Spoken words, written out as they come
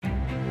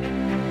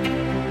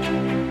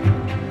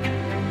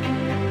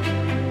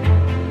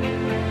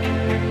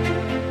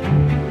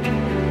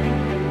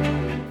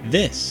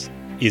This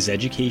is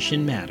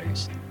Education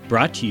Matters,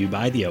 brought to you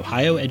by the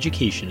Ohio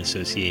Education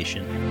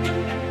Association.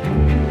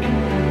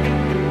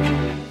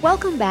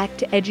 Welcome back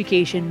to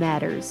Education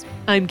Matters.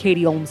 I'm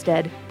Katie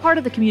Olmstead, part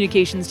of the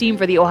communications team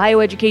for the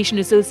Ohio Education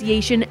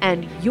Association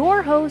and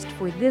your host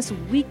for this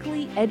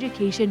weekly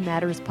Education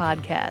Matters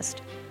podcast.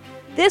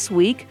 This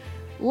week,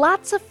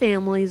 lots of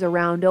families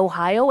around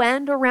Ohio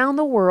and around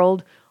the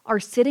world are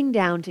sitting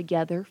down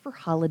together for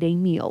holiday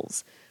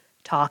meals,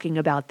 talking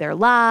about their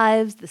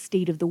lives, the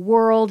state of the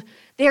world,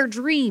 their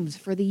dreams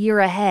for the year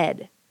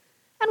ahead.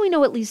 And we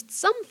know at least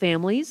some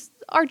families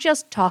are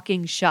just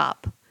talking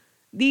shop.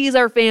 These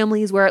are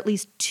families where at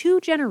least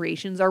 2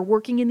 generations are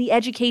working in the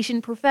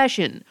education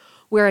profession,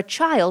 where a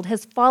child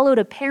has followed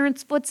a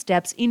parent's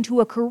footsteps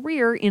into a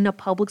career in a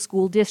public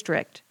school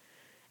district.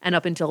 And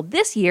up until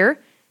this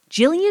year,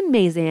 Jillian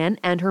Mazan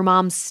and her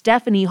mom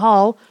Stephanie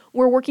Hall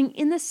were working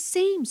in the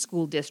same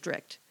school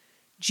district.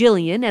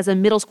 Jillian as a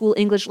middle school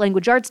English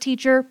language arts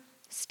teacher,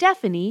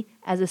 Stephanie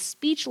as a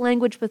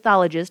speech-language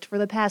pathologist for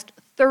the past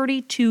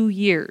 32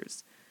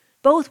 years.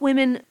 Both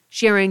women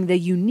sharing the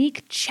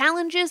unique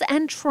challenges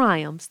and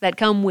triumphs that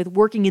come with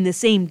working in the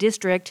same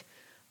district.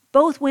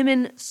 Both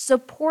women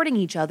supporting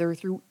each other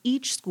through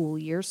each school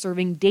year,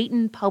 serving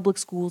Dayton Public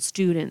School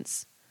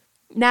students.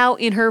 Now,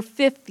 in her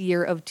 5th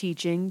year of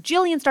teaching,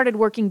 Jillian started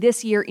working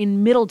this year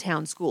in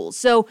Middletown schools,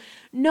 so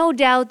no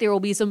doubt there will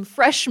be some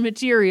fresh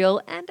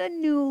material and a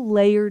new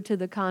layer to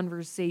the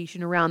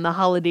conversation around the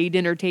holiday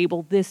dinner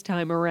table this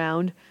time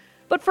around.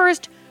 But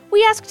first,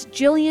 we asked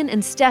Jillian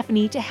and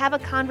Stephanie to have a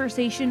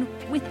conversation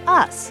with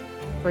us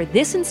for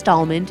this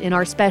installment in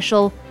our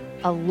special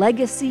A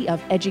Legacy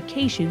of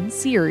Education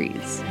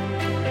series.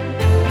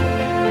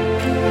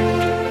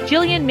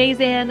 Jillian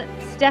Mazan,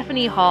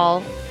 Stephanie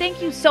Hall,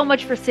 thank you so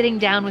much for sitting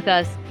down with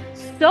us.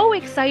 So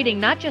exciting,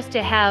 not just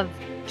to have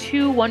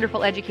 2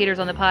 wonderful educators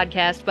on the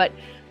podcast, but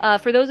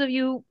for those of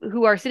you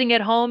who are sitting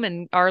at home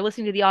and are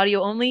listening to the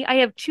audio only, I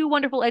have 2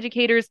 wonderful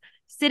educators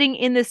sitting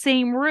in the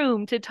same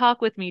room to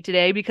talk with me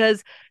today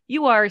because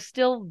you are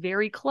still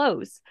very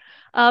close.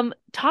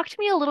 Talk to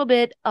me a little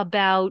bit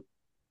about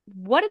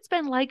what it's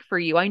been like for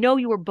you. I know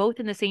you were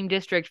both in the same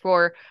district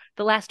for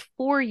the last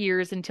 4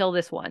 years until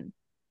this one.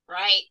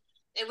 Right.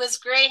 It was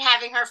great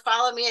having her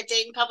follow me at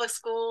Dayton Public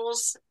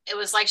Schools. It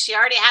was like she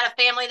already had a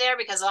family there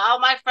because all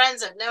my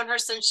friends have known her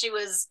since she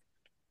was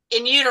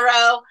in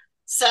utero.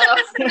 So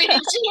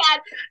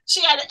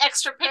she had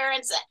extra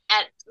parents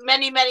at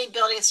many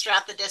buildings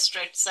throughout the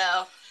district. So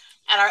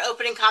at our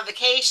opening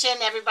convocation,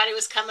 everybody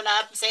was coming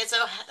up and saying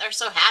they're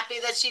so happy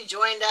that she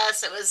joined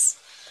us. It was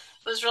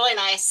really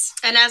nice.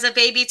 And as a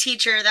baby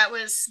teacher, that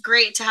was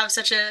great to have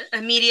such an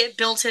immediate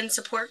built-in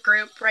support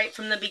group right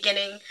from the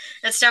beginning.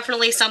 It's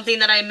definitely something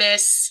that I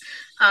miss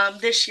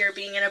this year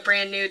being in a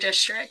brand new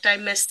district. I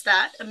missed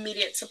that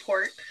immediate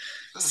support.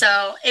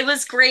 So it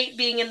was great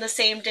being in the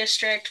same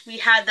district. We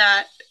had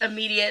that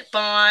immediate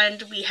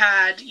bond. We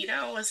had,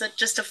 was it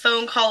just a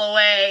phone call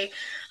away?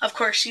 Of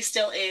course, she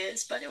still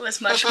is, but it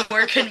was much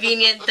more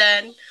convenient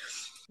then.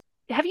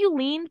 Have you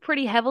leaned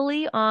pretty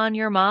heavily on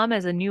your mom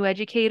as a new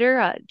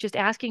educator, just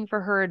asking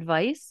for her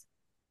advice?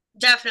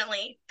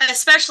 Definitely,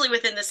 especially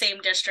within the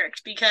same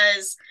district,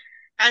 because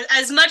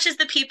as much as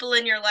the people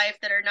in your life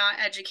that are not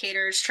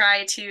educators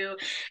try to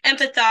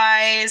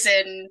empathize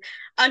and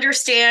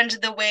understand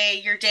the way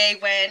your day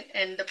went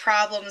and the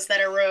problems that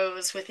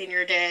arose within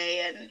your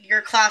day and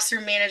your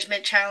classroom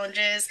management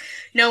challenges,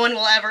 no one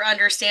will ever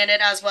understand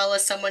it as well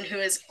as someone who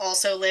is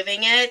also living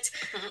it.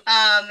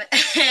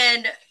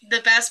 And the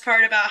best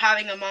part about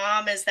having a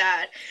mom is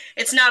that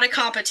it's not a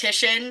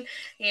competition.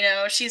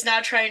 She's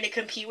not trying to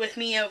compete with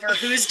me over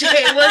whose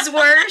day was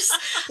worse.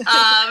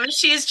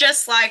 She's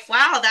just like,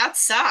 wow, that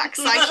sucks.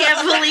 I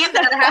can't believe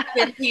that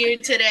happened to you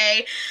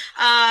today.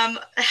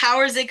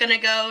 How is it going to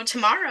go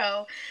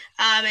tomorrow?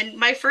 And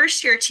my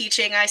first year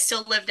teaching, I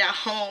still lived at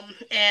home,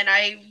 and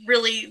I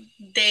really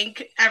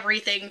thank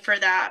everything for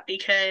that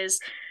because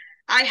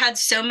I had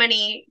so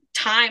many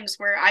times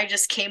where I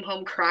just came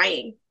home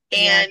crying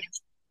and,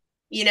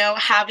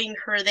 having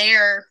her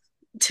there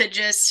to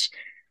just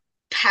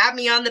pat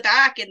me on the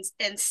back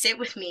and sit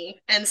with me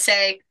and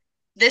say,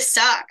 this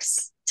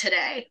sucks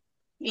today,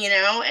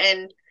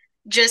 and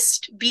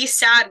just be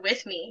sad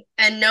with me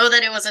and know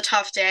that it was a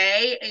tough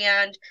day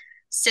and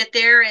sit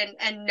there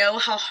and know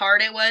how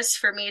hard it was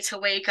for me to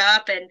wake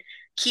up and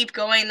keep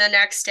going the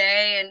next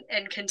day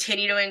and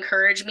continue to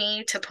encourage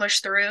me to push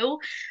through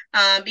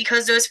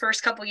because those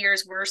first couple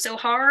years were so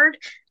hard.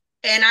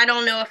 And I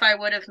don't know if I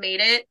would have made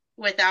it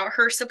without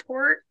her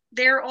support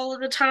there all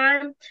of the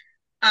time.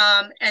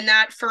 And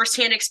that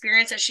firsthand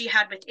experience that she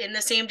had within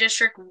the same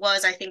district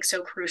was, I think,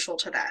 so crucial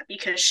to that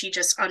because she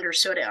just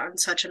understood it on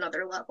such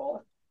another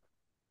level.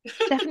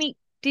 Stephanie,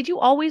 did you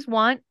always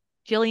want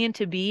Jillian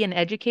to be an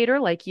educator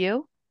like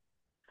you?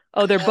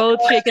 Oh, they're both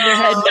shaking their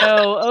head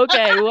no.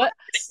 Okay, what?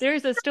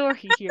 There's a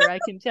story here, I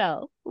can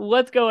tell.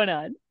 What's going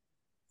on?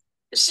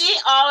 She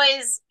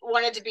always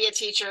wanted to be a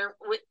teacher.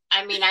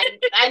 I mean,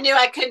 I knew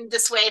I couldn't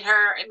dissuade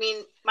her. I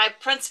mean, my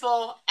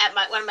principal at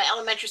one of my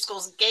elementary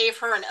schools gave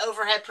her an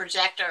overhead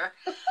projector.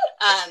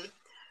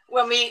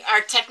 When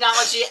our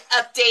technology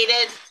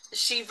updated,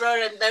 she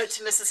wrote a note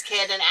to Mrs.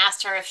 Kidd and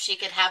asked her if she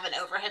could have an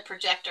overhead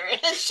projector.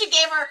 And she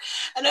gave her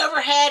an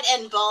overhead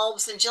and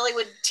bulbs, and Jilly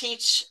would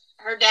teach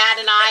her dad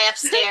and I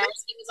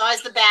upstairs. He was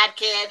always the bad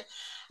kid.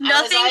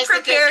 Nothing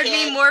prepared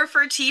me more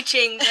for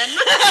teaching than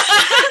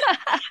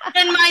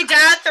my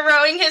dad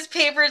throwing his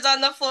papers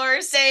on the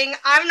floor saying,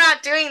 "I'm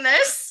not doing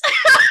this."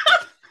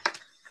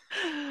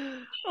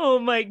 Oh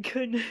my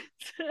goodness.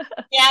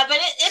 Yeah, but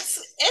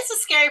it's a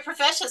scary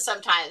profession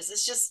sometimes.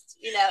 It's just,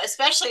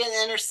 especially in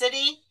the inner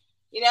city,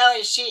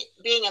 and she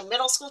being a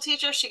middle school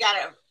teacher, she got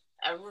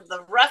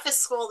the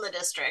roughest school in the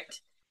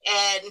district.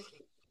 And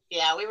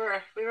yeah, we were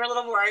a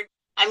little worried.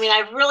 I mean, I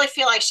really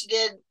feel like she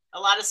did a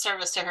lot of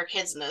service to her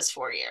kids in those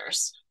 4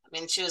 years. I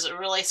mean, she was a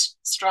really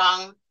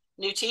strong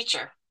new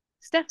teacher.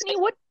 Stephanie,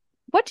 what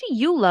do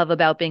you love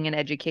about being an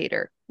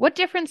educator? What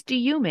difference do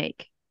you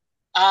make?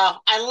 Oh,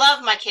 I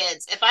love my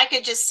kids. If I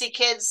could just see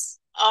kids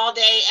all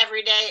day,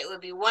 every day, it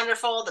would be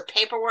wonderful. The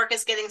paperwork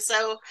is getting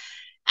so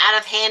out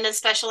of hand in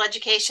special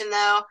education,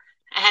 though.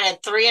 I had a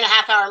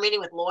 3.5-hour meeting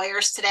with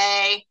lawyers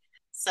today.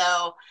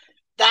 So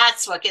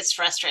that's what gets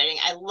frustrating.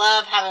 I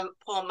love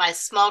pulling my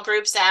small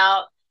groups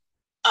out.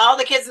 All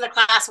the kids in the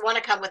class want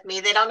to come with me.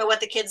 They don't know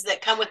what the kids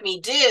that come with me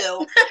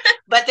do,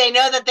 but they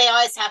know that they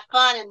always have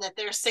fun and that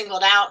they're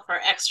singled out for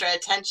extra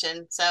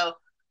attention. So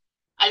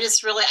I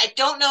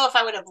don't know if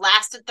I would have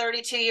lasted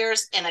 32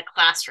 years in a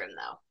classroom,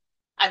 though.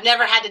 I've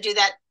never had to do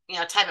that,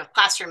 type of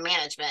classroom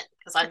management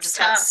because I've just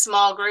got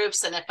small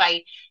groups. And if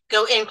I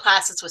go in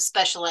classes with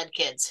special ed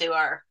kids who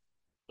are,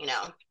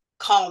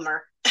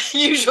 calmer,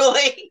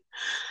 usually.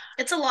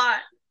 It's a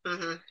lot.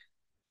 Mm-hmm.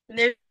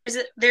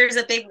 There's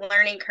a big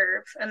learning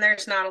curve and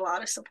there's not a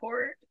lot of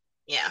support.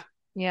 Yeah.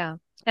 Yeah.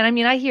 And I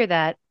mean, I hear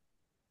that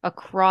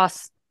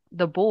across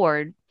the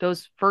board.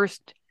 Those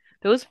first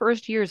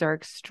years are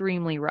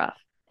extremely rough.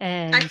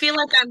 And I feel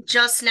like I'm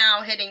just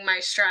now hitting my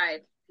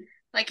stride,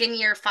 like in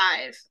year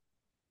 5.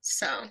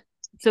 So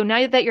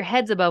now that your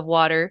head's above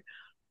water,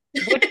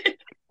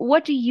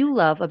 what do you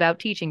love about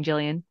teaching,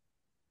 Jillian?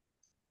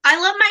 I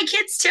love my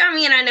kids too. I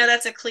mean, I know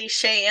that's a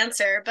cliche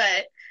answer,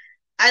 but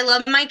I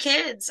love my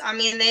kids. I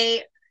mean,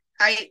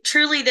 I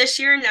truly this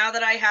year, now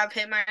that I have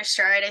hit my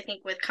stride, I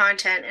think with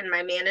content and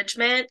my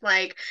management,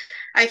 like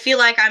I feel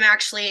like I'm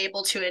actually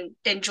able to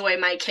enjoy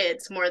my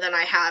kids more than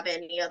I have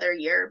any other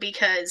year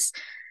because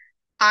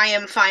I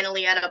am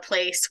finally at a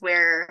place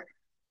where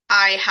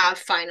I have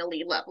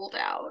finally leveled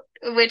out,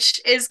 which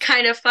is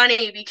kind of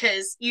funny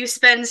because you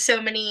spend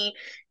so many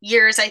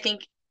years, I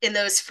think, in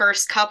those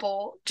first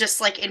couple just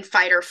like in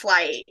fight or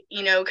flight,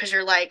 because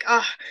you're like,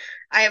 oh,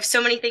 I have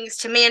so many things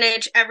to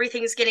manage.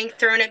 Everything's getting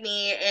thrown at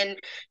me and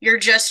you're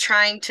just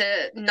trying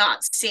to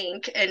not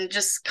sink and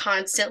just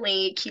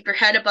constantly keep your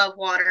head above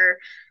water.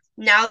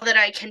 Now that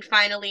I can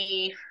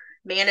finally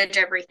manage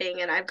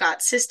everything and I've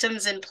got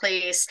systems in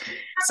place,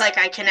 it's like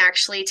I can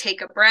actually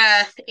take a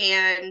breath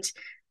and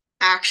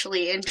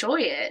actually enjoy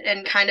it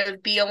and kind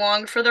of be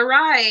along for the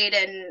ride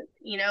and,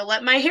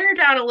 let my hair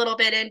down a little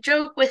bit and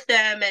joke with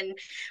them. And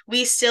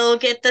we still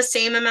get the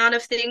same amount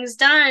of things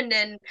done.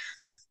 And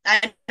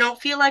I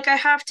don't feel like I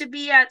have to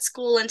be at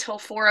school until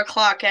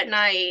 4:00 at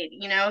night,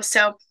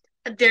 so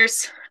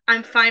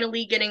I'm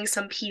finally getting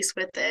some peace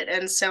with it.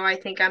 And so I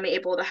think I'm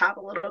able to have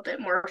a little bit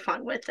more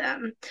fun with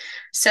them.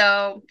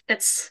 So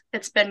it's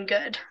been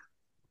good.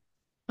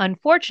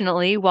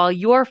 Unfortunately, while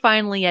you're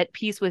finally at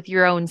peace with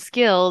your own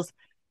skills,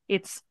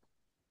 it's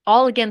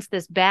all against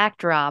this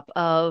backdrop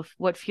of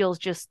what feels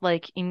just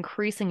like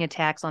increasing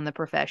attacks on the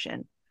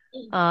profession.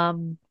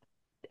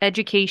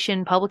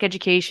 Education, public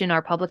education,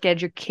 our public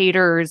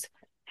educators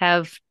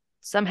have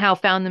somehow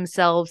found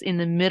themselves in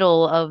the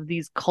middle of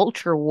these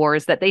culture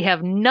wars that they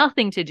have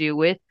nothing to do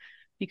with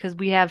because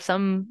we have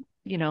some,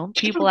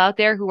 people out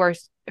there who are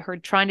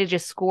trying to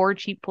just score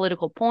cheap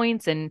political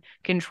points and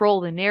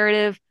control the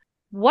narrative.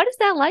 What is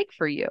that like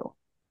for you?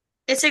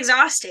 It's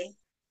exhausting.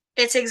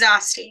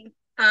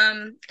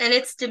 And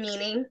it's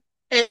demeaning.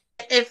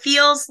 It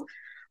feels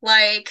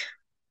like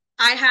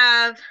I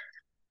have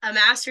a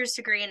master's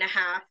degree and a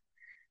half.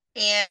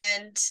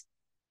 And,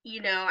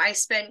 I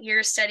spent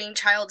years studying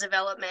child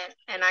development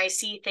and I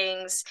see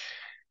things,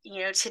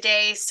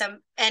 today some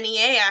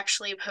NEA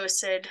actually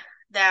posted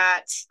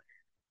that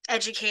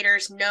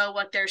educators know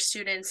what their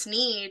students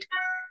need.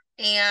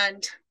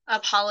 And a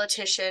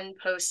politician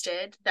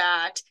posted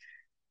that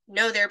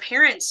no, their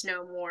parents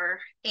know more.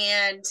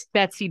 And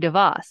Betsy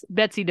DeVos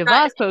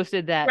right.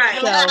 posted that.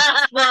 Right.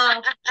 So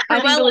well, I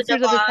think the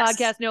listeners of this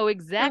podcast know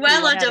exactly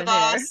what happened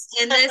DeVos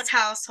in this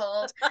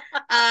household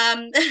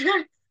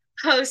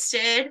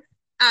posted.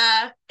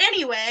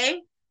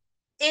 Anyway,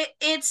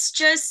 it's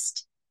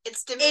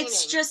demeaning.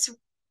 It's just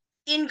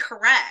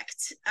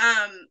incorrect.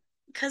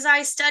 Because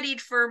I studied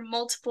for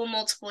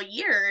multiple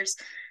years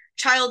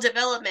child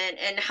development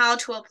and how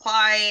to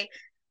apply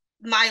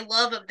my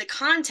love of the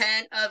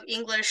content of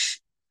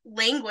English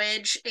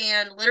language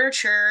and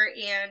literature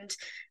and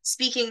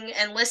speaking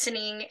and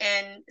listening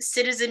and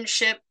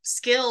citizenship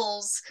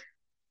skills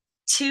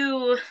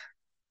to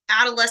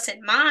adolescent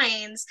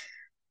minds,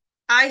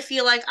 I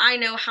feel like I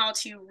know how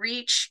to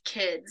reach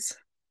kids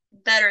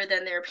better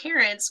than their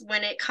parents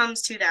when it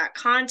comes to that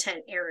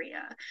content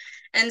area.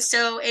 And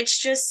so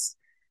it's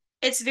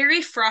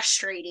very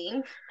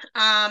frustrating.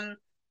 And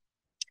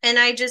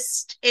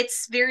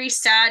it's very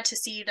sad to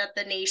see that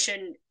the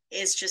nation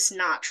is just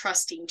not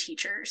trusting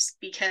teachers,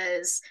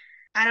 because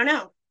I don't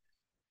know.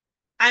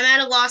 I'm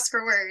at a loss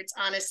for words,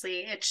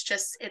 honestly.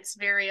 It's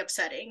very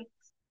upsetting.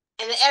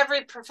 In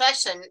every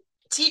profession,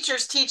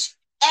 teachers teach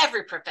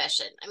every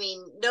profession. I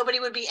mean, nobody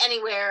would be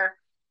anywhere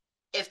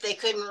if they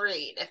couldn't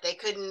read, if they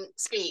couldn't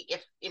speak,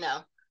 if,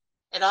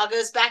 it all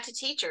goes back to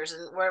teachers,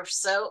 and we're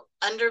so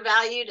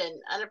undervalued and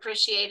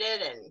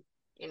unappreciated. And,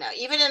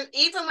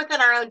 even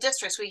within our own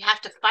districts, we have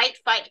to fight.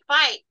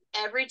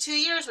 Every 2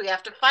 years, we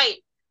have to fight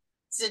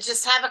to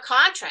just have a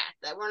contract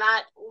that we're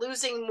not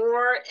losing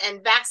more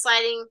and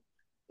backsliding,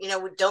 we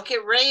don't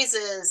get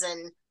raises.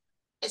 And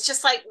it's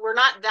just like, we're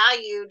not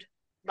valued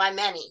by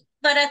many.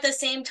 But at the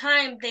same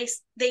time,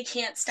 they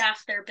can't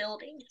staff their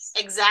buildings.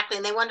 Exactly.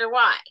 And they wonder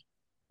why,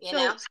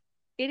 So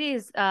it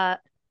is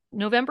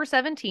November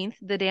 17th,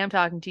 the day I'm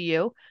talking to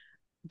you.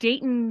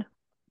 Dayton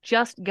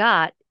just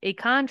got a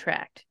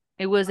contract.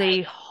 It was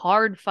a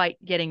hard fight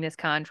getting this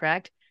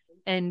contract,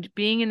 and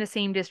being in the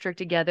same district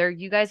together,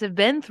 you guys have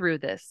been through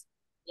this.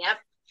 Yep.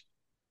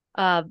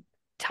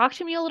 Talk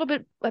to me a little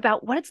bit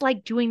about what it's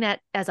like doing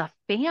that as a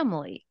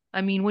family.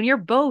 I mean, when you're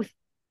both,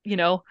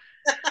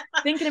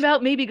 thinking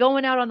about maybe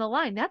going out on the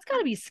line, that's got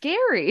to be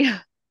scary.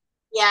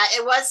 Yeah,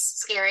 it was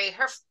scary.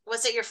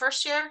 Was it your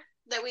first year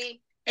that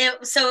it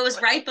was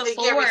right before.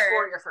 The year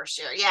before your first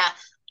year. Yeah.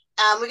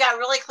 We got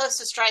really close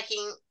to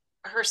striking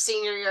her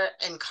senior year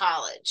in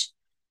college.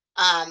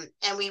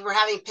 And we were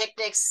having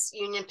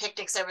union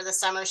picnics over the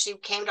summer. She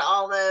came to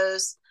all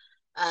those,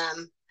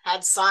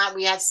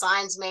 we had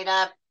signs made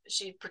up.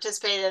 She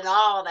participated in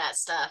all that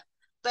stuff,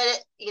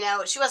 but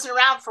she wasn't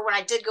around for when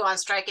I did go on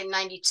strike in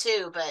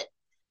 92, but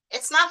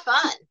it's not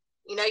fun.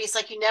 It's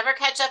like, you never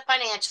catch up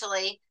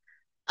financially.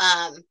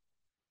 I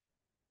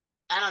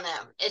don't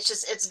know.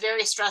 It's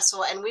very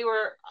stressful. And we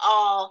were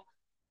all,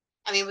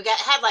 we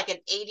had like an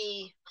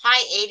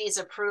high 80s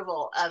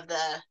approval of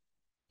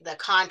the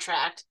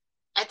contract.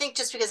 I think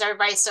just because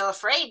everybody's so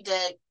afraid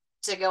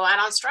to go out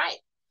on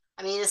strike.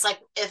 It's like,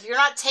 if you're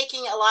not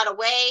taking a lot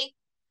away,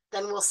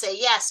 then we'll say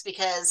yes,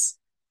 because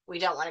we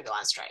don't want to go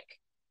on strike.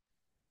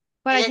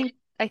 But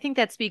I think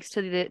that speaks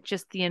to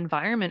the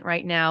environment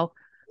right now.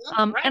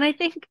 Right. And I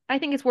think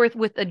it's worth,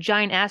 with a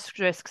giant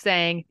asterisk,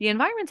 saying the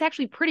environment's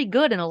actually pretty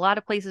good in a lot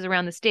of places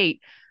around the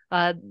state.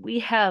 We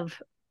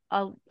have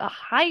a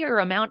higher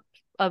amount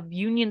of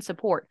union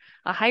support,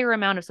 a higher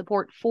amount of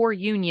support for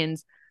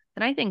unions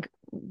than I think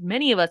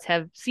many of us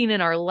have seen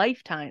in our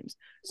lifetimes.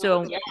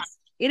 So yes,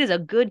 it is a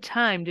good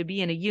time to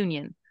be in a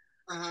union.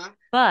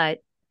 But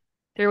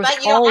you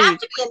don't have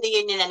to be in the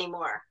union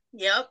anymore.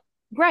 Yep.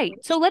 Right.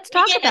 So let's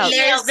talk about.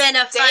 There's been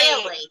a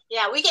fight. Daily.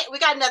 Yeah, we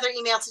got another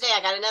email today.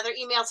 I got another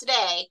email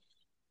today.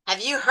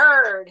 Have you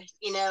heard?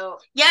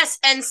 Yes,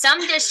 and some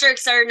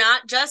districts are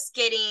not just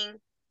getting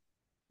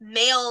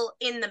mail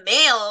in the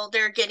mail;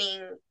 they're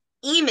getting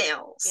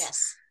emails.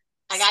 Yes,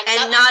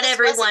 not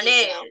everyone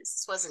is.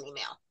 This was an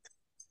email.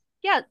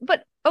 Yeah,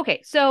 but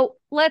okay. So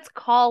let's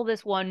call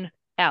this one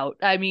out.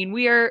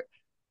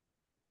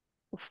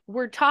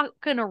 We're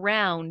talking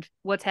around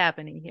what's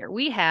happening here.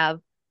 We have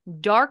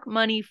dark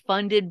money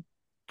funded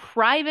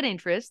private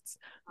interests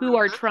who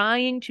are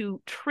trying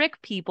to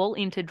trick people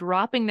into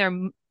dropping their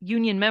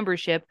union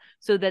membership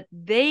so that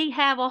they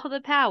have all the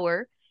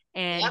power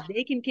and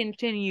they can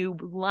continue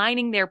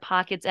lining their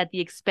pockets at the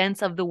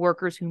expense of the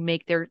workers who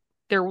make their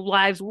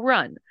lives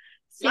run.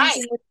 Same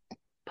thing with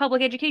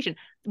public education.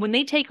 When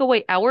they take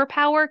away our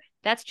power,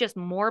 that's just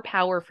more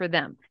power for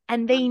them.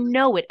 And they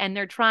know it, and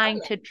they're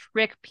trying to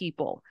trick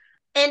people.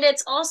 And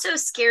it's also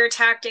scare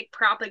tactic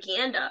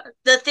propaganda.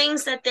 The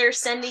things that they're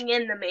sending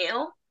in the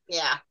mail.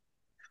 Yeah.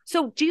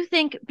 So do you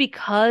think,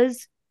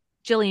 because,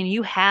 Jillian,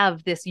 you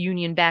have this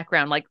union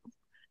background, like,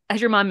 as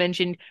your mom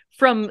mentioned,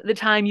 from the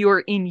time you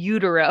were in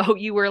utero,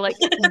 you were like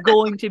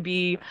going to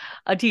be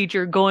a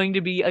teacher, going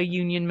to be a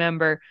union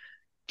member.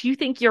 Do you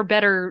think you're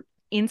better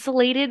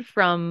insulated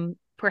from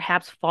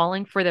perhaps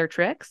falling for their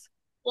tricks?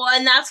 Well,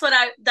 and that's what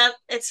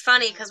it's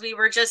funny, because we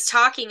were just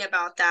talking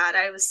about that.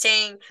 I was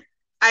saying,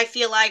 I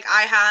feel like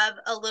I have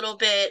a little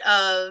bit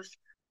of,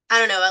 I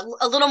don't know,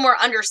 a little more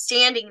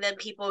understanding than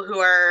people who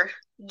are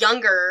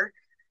younger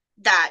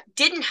that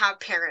didn't have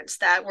parents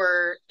that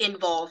were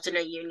involved in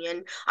a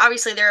union.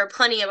 Obviously, there are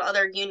plenty of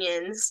other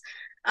unions,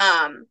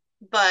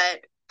 but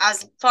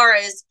as far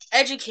as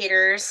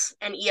educators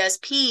and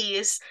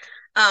ESPs,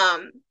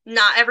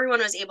 not everyone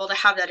was able to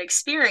have that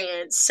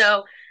experience.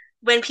 So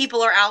when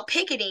people are out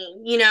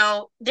picketing,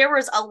 there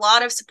was a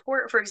lot of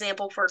support, for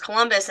example, for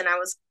Columbus, and I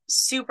was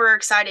super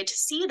excited to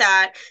see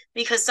that,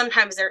 because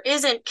sometimes there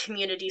isn't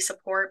community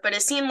support, but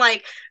it seemed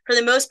like for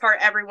the most part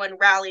everyone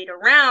rallied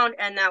around,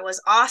 and that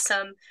was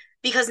awesome,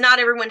 because not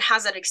everyone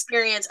has that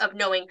experience of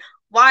knowing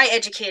why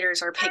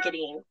educators are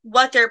picketing,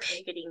 what they're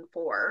picketing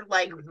for,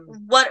 like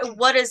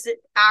what is it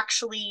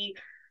actually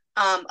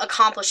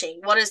accomplishing,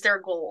 what is their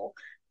goal.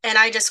 And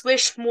I just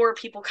wish more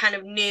people kind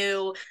of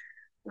knew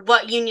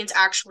what unions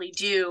actually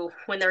do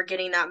when they're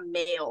getting that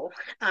mail,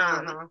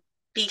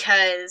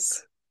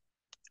 because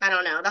I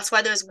don't know, that's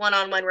why those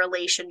one-on-one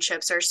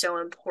relationships are so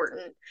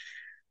important.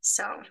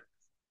 So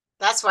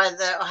that's why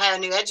the Ohio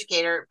New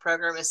Educator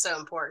program is so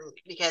important,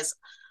 because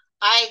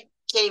I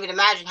can't even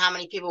imagine how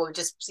many people would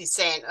just be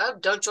saying, oh,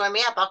 don't join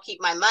me up, I'll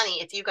keep my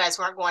money, if you guys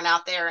weren't going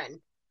out there and,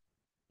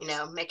 you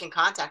know, making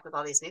contact with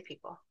all these new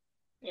people.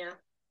 Yeah.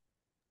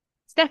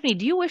 Stephanie,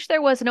 do you wish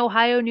there was an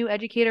Ohio New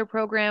Educator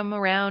program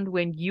around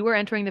when you were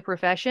entering the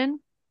profession?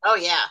 Oh,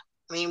 yeah.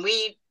 I mean,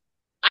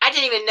 I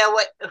didn't even know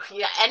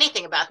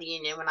anything about the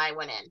union when I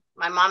went in.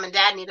 My mom and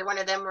dad, neither one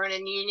of them were in a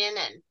union,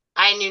 and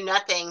I knew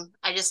nothing.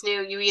 I just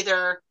knew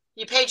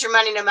you paid your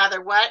money no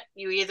matter what.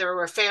 You either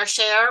were fair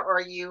share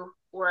or you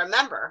were a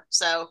member.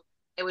 So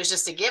it was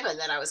just a given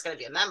that I was going to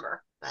be a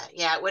member. But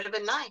yeah, it would have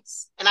been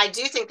nice. And I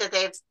do think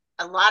that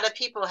a lot of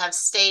people have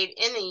stayed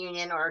in the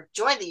union or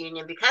joined the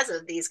union because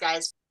of these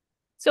guys.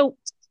 So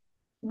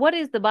what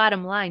is the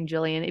bottom line,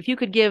 Jillian? If you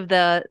could give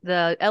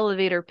the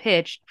elevator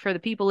pitch for the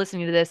people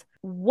listening to this,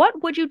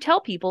 what would you tell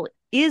people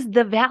is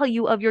the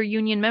value of your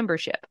union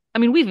membership? I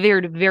mean, we've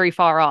veered very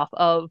far off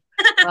of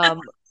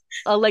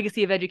a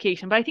legacy of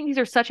education, but I think these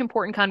are such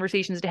important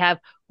conversations to have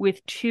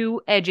with two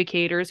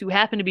educators who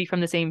happen to be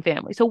from the same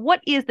family. So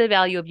what is the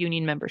value of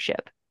union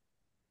membership?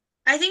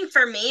 I think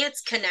for me,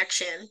 it's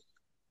connection.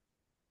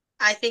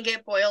 I think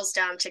it boils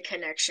down to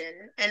connection.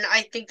 And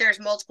I think there's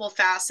multiple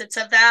facets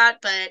of that,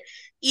 but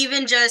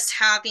even just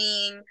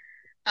having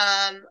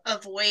a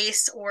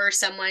voice or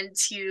someone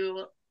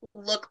to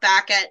look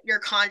back at your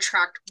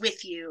contract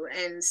with you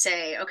and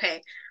say,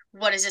 okay,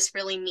 what does this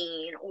really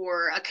mean?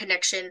 Or a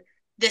connection,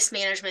 this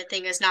management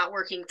thing is not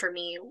working for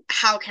me.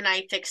 How can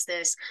I fix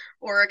this?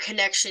 Or a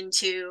connection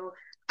to,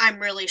 I'm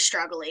really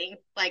struggling.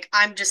 Like,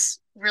 I'm just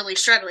really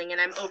struggling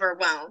and I'm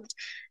overwhelmed.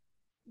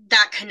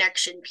 That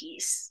connection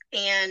piece.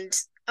 And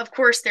of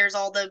course there's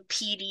all the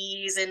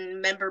PDs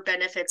and member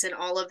benefits and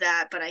all of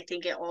that, but I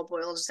think it all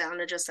boils down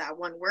to just that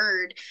one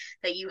word,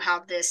 that you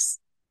have this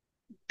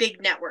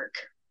big network,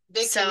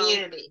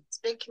 community. It's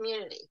big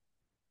community.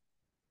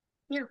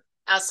 Yeah.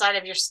 Outside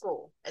of your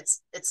school,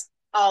 it's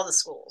all the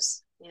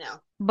schools, you know.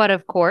 But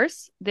of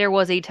course, there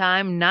was a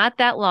time not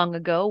that long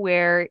ago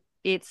where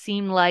it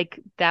seemed like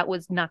that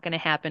was not going to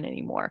happen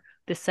anymore.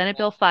 The Senate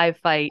Bill 5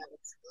 fight,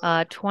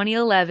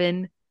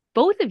 2011.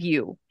 Both of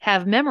you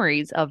have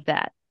memories of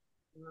that.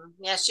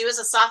 Yeah, she was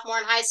a sophomore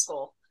in high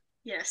school.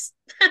 Yes.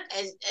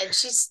 and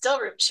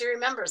she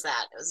remembers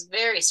that. It was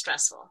very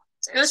stressful.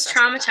 It was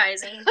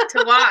traumatizing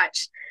to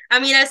watch. I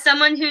mean, as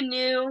someone who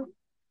knew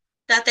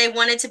that they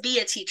wanted to be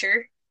a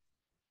teacher,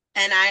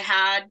 and I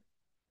had,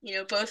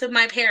 both of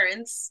my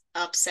parents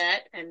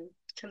upset and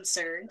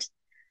concerned,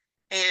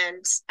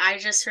 and I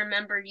just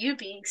remember you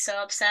being so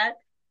upset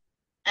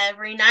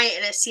every night,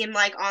 and it seemed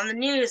like on the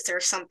news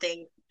there's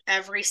something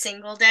every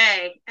single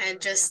day,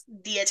 and just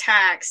the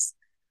attacks,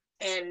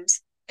 and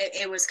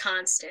it was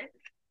constant.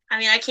 I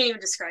mean, I can't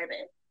even describe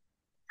it,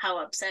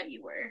 how upset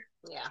you were.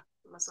 Yeah,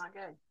 it was not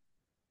good.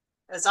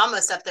 It was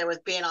almost up there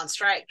with being on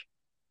strike.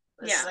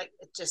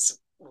 It just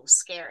was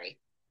scary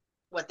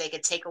what they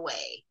could take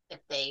away if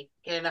they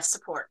get enough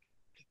support.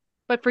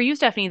 But for you,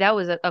 Stephanie, that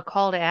was a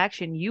call to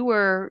action. You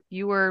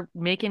were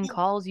making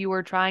calls. You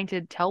were trying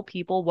to tell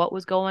people what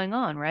was going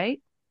on, right?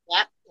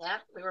 Yep.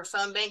 We were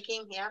phone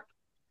banking. Yep.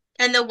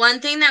 And the one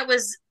thing that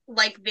was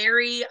like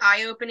very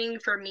eye-opening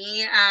for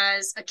me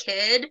as a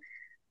kid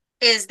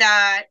is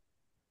that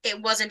it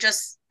wasn't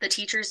just the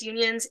teachers'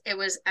 unions, it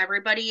was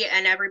everybody,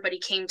 and everybody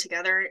came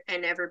together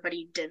and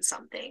everybody did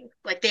something.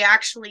 Like, they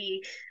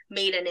actually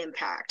made an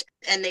impact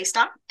and they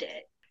stopped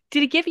it.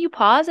 Did it give you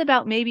pause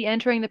about maybe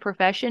entering the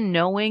profession,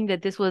 knowing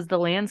that this was the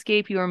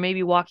landscape you were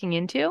maybe walking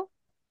into?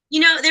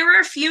 There were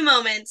a few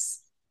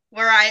moments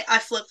where I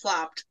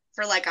flip-flopped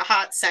for like a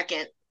hot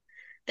second.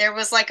 There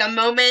was like a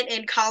moment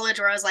in college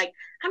where I was like,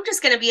 I'm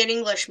just going to be an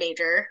English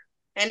major.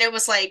 And it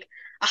was like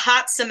a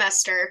hot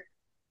semester.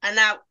 And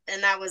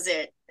that was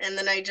it. And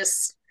then I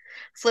just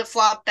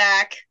flip-flopped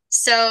back.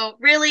 So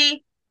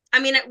really, I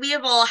mean, we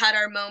have all had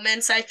our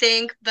moments, I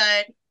think,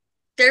 but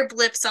they're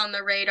blips on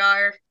the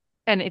radar.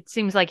 And it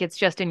seems like it's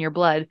just in your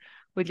blood,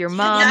 with your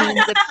mom in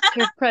the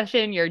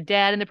profession, your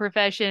dad in the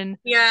profession.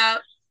 Yeah,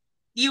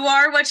 you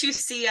are what you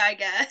see, I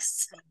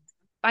guess.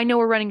 I know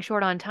we're running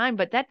short on time,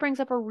 but that brings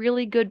up a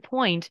really good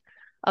point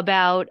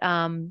about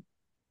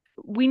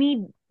we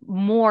need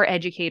more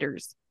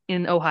educators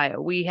in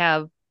Ohio. We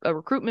have a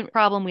recruitment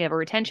problem. We have a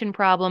retention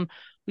problem.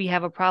 We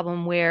have a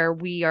problem where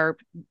we are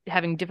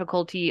having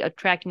difficulty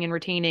attracting and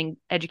retaining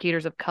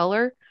educators of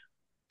color.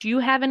 Do you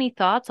have any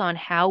thoughts on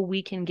how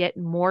we can get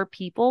more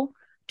people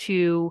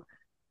to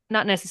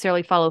not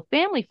necessarily follow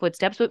family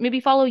footsteps, but maybe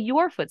follow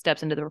your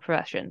footsteps into the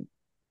profession?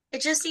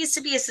 It just needs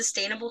to be a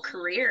sustainable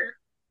career.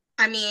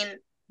 I mean,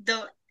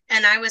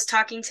 and I was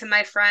talking to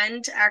my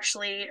friend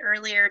actually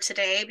earlier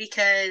today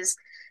because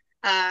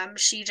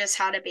she just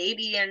had a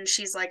baby and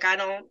she's like, I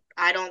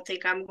don't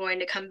think I'm going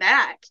to come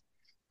back.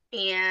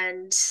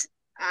 And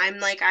I'm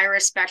like, I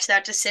respect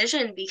that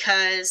decision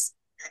because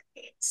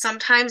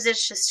sometimes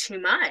it's just too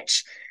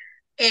much.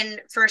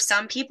 And for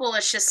some people,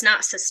 it's just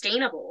not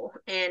sustainable.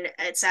 And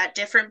it's at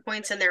different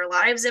points in their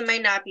lives, it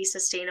might not be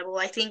sustainable.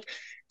 I think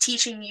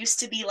teaching used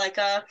to be like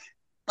a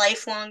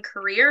lifelong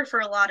career for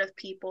a lot of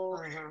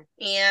people.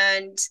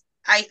 And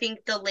I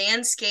think the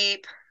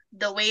landscape,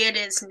 the way it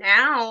is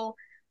now,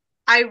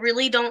 I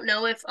really don't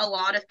know if a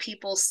lot of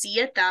people see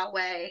it that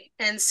way.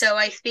 And so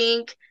I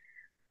think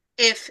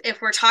if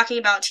we're talking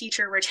about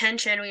teacher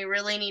retention, we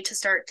really need to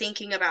start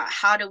thinking about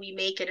how do we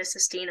make it a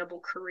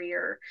sustainable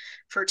career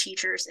for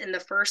teachers in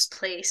the first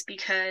place,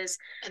 because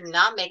and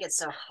not make it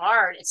so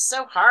hard. It's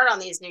so hard on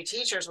these new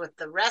teachers with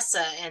the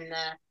RESA and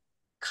the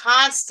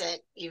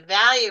constant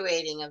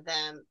evaluating of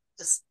them,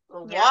 just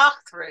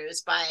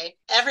walkthroughs by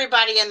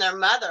everybody and their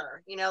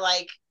mother.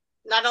 Like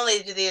not only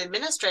do the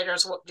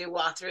administrators do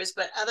walkthroughs,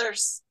 but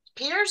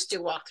peers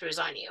do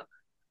walkthroughs on you.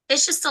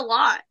 It's just a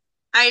lot.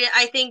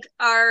 I think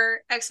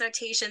our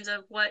expectations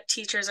of what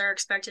teachers are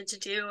expected to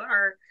do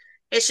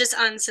it's just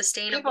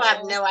unsustainable. People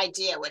have no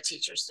idea what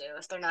teachers do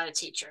if they're not a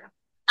teacher.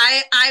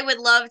 I would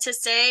love to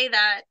say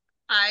that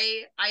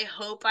I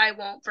hope I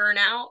won't burn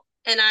out,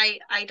 and I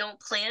don't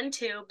plan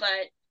to,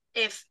 but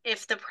if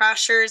the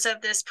pressures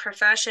of this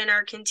profession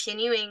are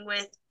continuing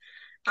with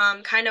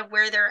kind of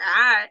where they're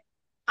at,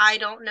 I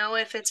don't know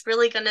if it's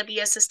really going to be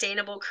a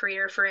sustainable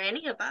career for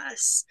any of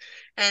us.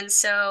 And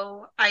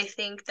so I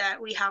think that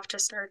we have to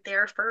start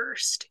there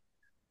first.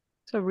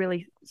 It's a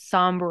really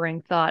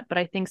sombering thought, but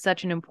I think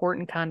such an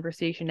important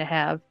conversation to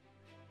have.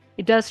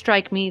 It does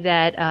strike me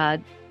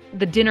that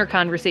the dinner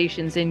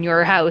conversations in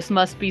your house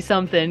must be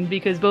something,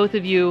 because both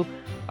of you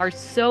are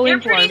so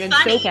informed and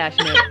so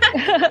passionate.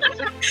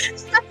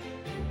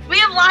 We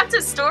have lots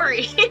of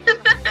stories.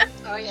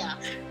 Oh, yeah.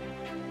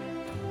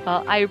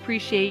 Well, I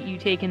appreciate you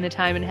taking the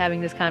time and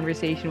having this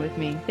conversation with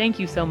me. Thank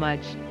you so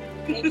much.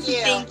 Thank you.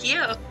 Thank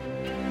you.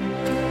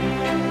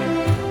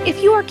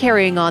 If you are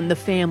carrying on the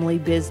family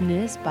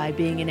business by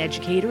being an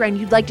educator and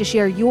you'd like to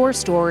share your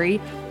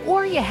story,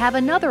 or you have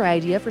another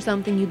idea for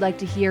something you'd like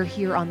to hear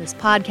here on this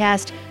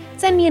podcast,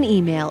 send me an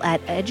email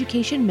at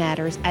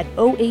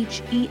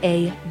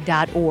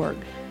educationmatters@ohea.org.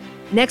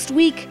 Next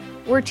week,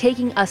 we're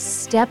taking a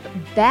step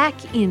back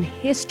in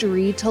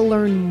history to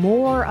learn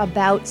more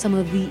about some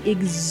of the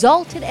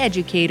exalted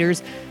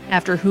educators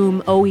after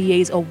whom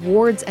OEA's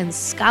awards and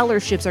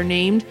scholarships are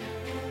named.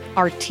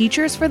 Our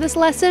teachers for this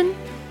lesson?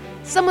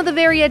 Some of the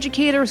very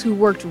educators who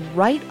worked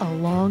right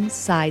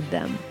alongside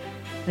them.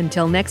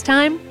 Until next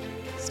time,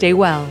 stay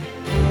well.